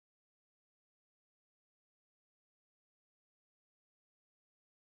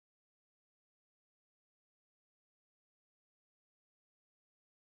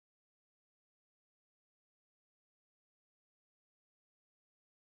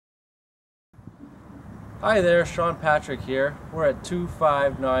Hi there, Sean Patrick here. We're at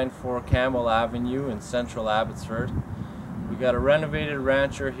 2594 Campbell Avenue in central Abbotsford. We got a renovated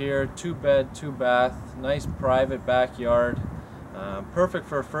rancher here, 2-bed, 2-bath, nice private backyard. Perfect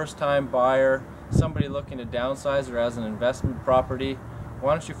for a first-time buyer, somebody looking to downsize or as an investment property.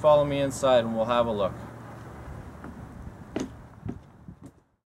 Why don't you follow me inside and we'll have a look.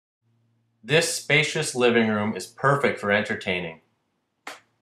 This spacious living room is perfect for entertaining.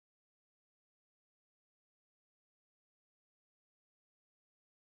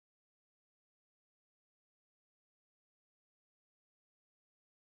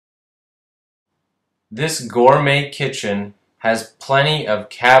 This gourmet kitchen has plenty of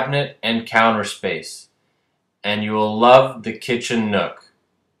cabinet and counter space, and you will love the kitchen nook.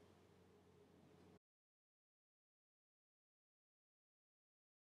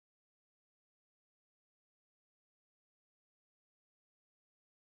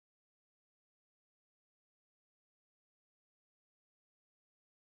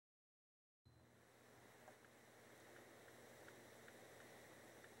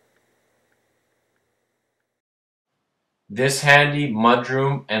 This handy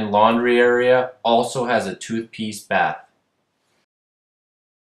mudroom and laundry area also has a toothpiece bath.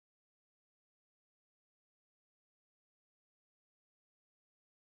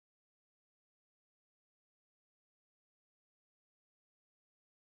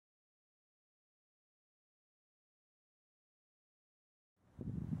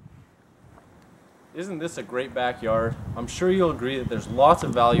 Isn't this a great backyard? I'm sure you'll agree that there's lots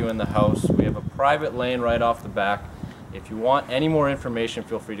of value in the house. We have a private lane right off the back. If you want any more information,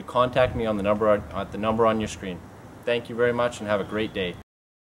 feel free to contact me on the number on your screen. Thank you very much and have a great day.